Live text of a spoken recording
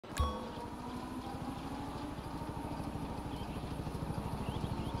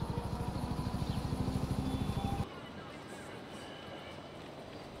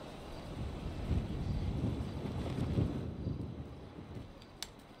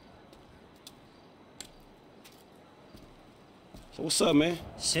So what's up, man?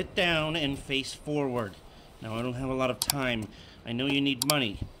 Sit down and face forward. Now, I don't have a lot of time. I know you need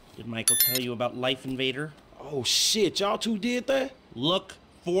money. Did Michael tell you about Life Invader? Oh shit, y'all two did that? Look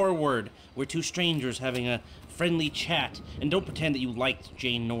forward. We're two strangers having a friendly chat. And don't pretend that you liked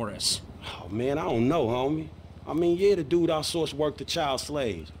Jane Norris. Oh man, I don't know, homie. I mean, yeah, the dude outsourced work to child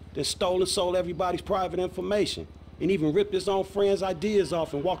slaves, then stole and sold everybody's private information, and even ripped his own friends' ideas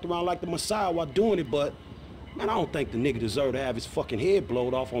off and walked around like the Messiah while doing it, but man, I don't think the nigga deserved to have his fucking head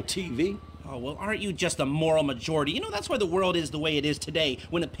blowed off on TV. Oh, well, aren't you just a moral majority? You know, that's why the world is the way it is today,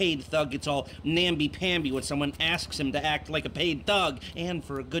 when a paid thug gets all namby-pamby when someone asks him to act like a paid thug, and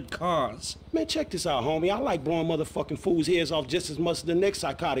for a good cause. Man, check this out, homie. I like blowing motherfucking fools' heads off just as much as the next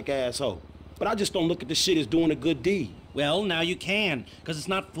psychotic asshole. But I just don't look at this shit as doing a good deed. Well, now you can, because it's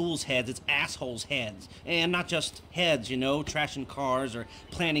not fools' heads, it's assholes' heads. And not just heads, you know, trashing cars or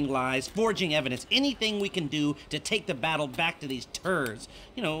planning lies, forging evidence, anything we can do to take the battle back to these turds.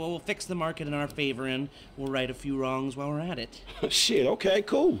 You know, we'll fix the market in our favor and we'll right a few wrongs while we're at it. Shit, okay,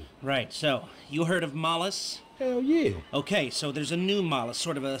 cool. Right, so, you heard of Mollis? Hell yeah. Okay, so there's a new Mollis,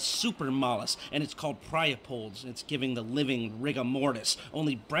 sort of a super Mollis, and it's called Priapold. It's giving the living rigor mortis.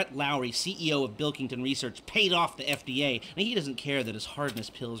 Only Brett Lowry, CEO of Bilkington Research, paid off the FDA, and he doesn't care that his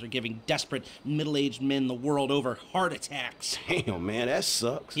hardness pills are giving desperate middle-aged men the world over heart attacks. Damn, man, that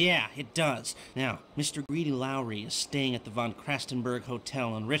sucks. Yeah, it does. Now, Mr. Greedy Lowry is staying at the Von Krastenberg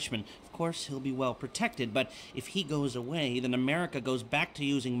Hotel in Richmond. Of course, he'll be well protected, but if he goes away, then America goes back to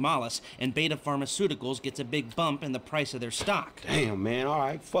using Mollis, and Beta Pharmaceuticals gets a big bump in the price of their stock. Damn, man, all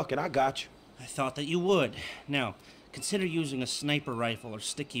right, fuck it, I got you. I thought that you would. Now, consider using a sniper rifle or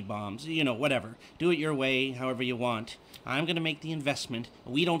sticky bombs, you know, whatever. Do it your way, however you want. I'm gonna make the investment.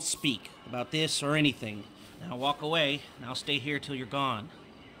 We don't speak about this or anything. Now walk away, and I'll stay here till you're gone.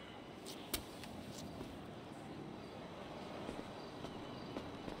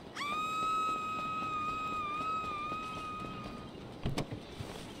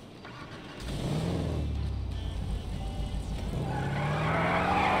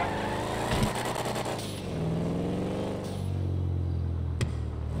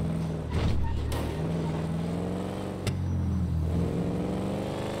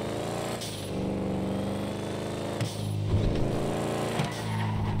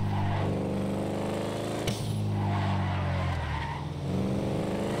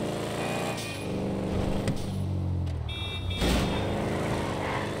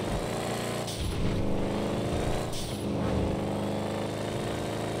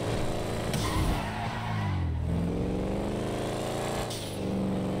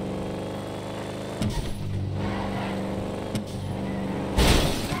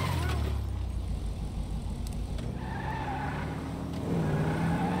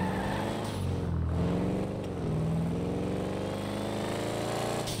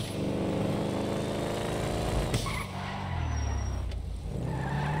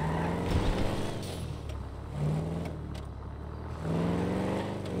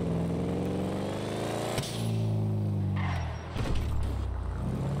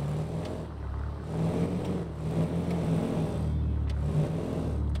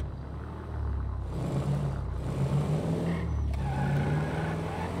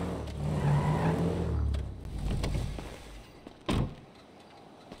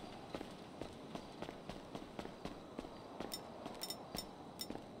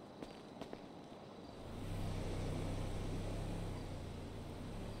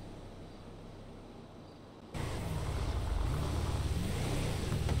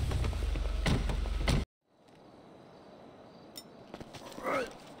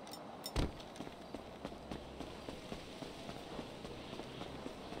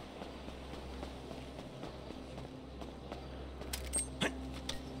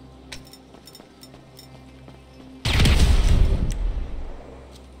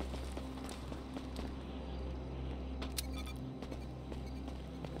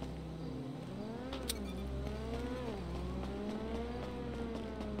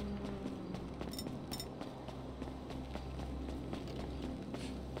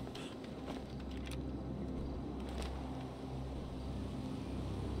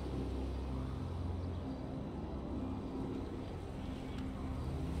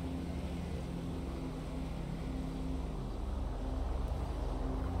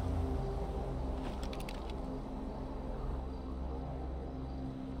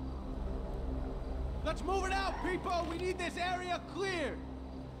 Let's move it out, people! We need this area cleared!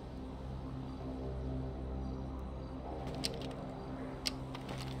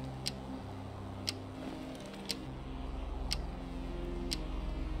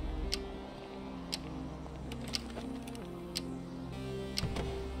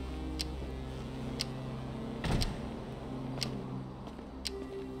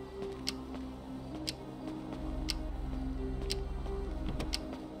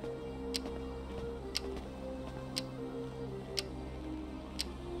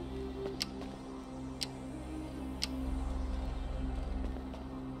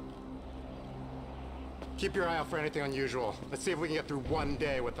 Keep your eye out for anything unusual. Let's see if we can get through one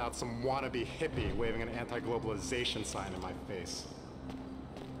day without some wannabe hippie waving an anti-globalization sign in my face.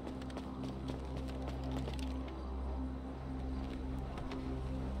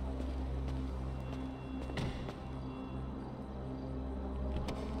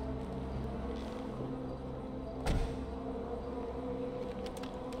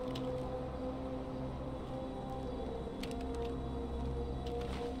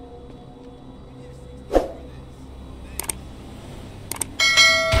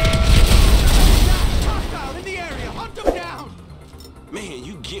 Man,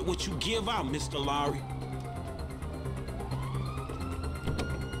 you get what you give out, Mr. Lowry.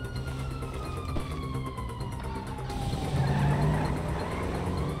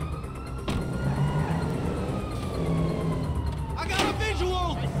 I got a visual!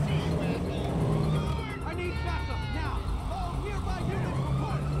 I see you, asshole! I need backup, now! All nearby units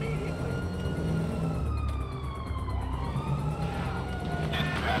report immediately!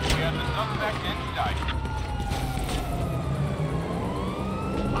 Dispatch, we have the suspect in sight.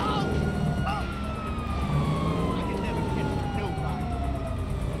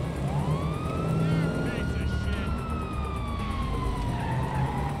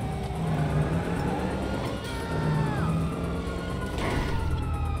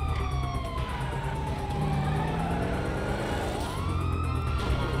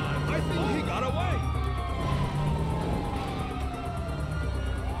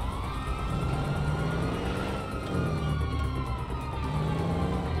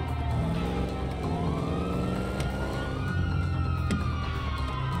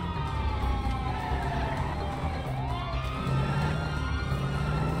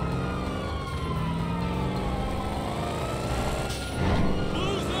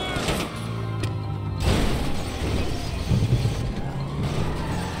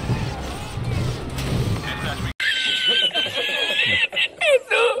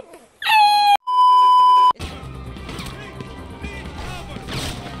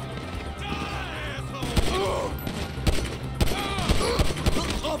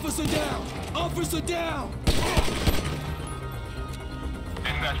 Officer down! Officer down!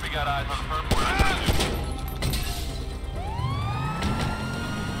 Dispatch, we got eyes on the purple.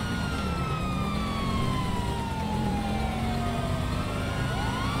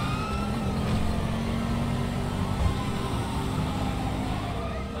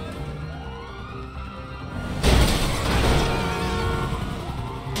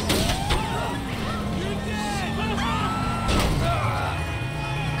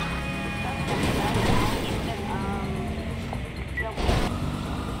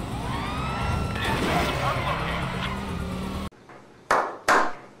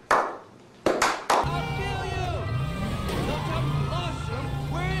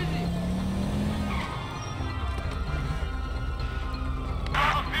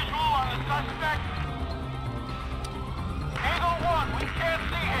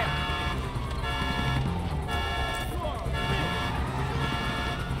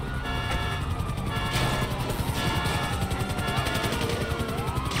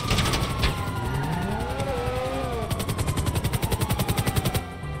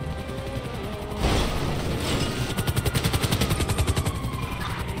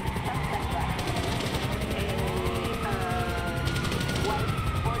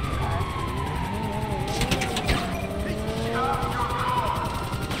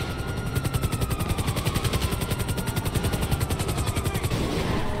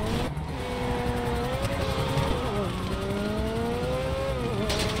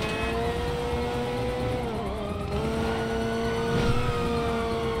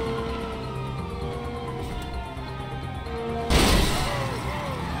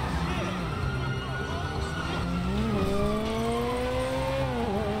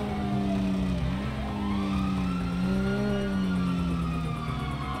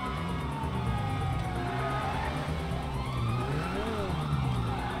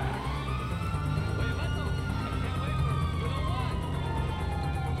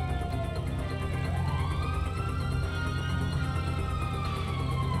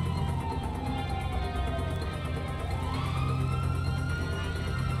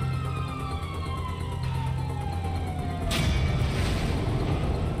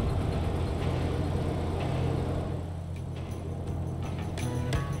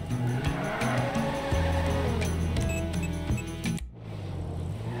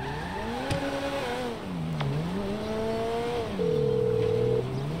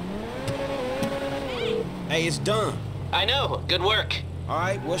 Hey, it's done. I know. Good work. All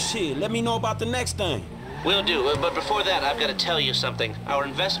right, well, shit, let me know about the next thing. Will do, but before that, I've got to tell you something. Our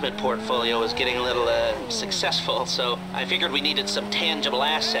investment portfolio is getting a little, successful, so I figured we needed some tangible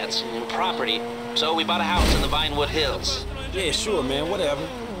assets and property, so we bought a house in the Vinewood Hills. Yeah, sure, man, whatever.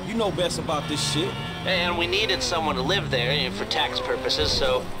 You know best about this shit. And we needed someone to live there for tax purposes,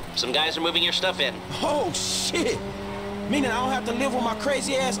 so some guys are moving your stuff in. Oh, shit! Meaning I don't have to live with my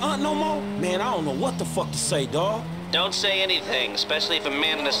crazy-ass aunt no more? Man, I don't know what the fuck to say, dawg. Don't say anything, especially if a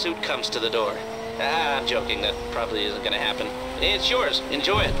man in a suit comes to the door. I'm joking, that probably isn't gonna happen. It's yours,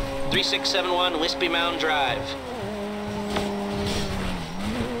 enjoy it. 3671 Wispy Mound Drive.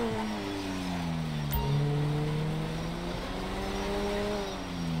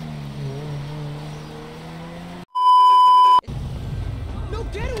 No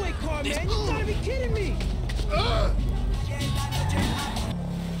getaway car, man! You gotta be kidding me!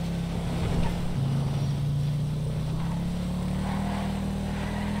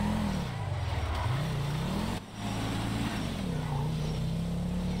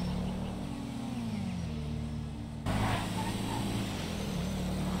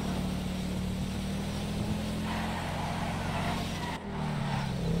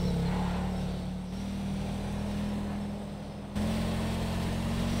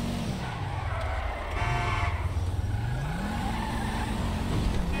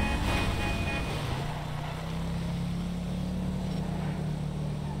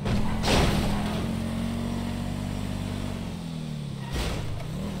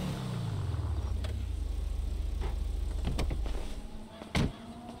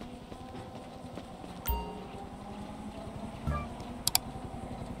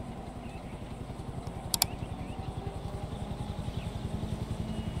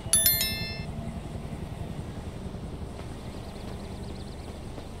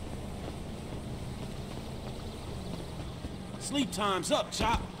 Sleep time's up,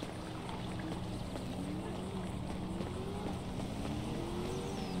 Chop.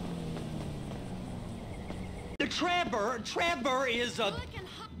 Trevor is a...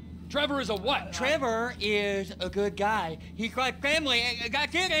 Trevor is a what? Trevor is a good guy. He's like family.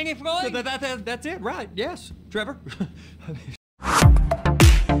 That's it, ain't it, Floyd? That's it, right, yes. Trevor.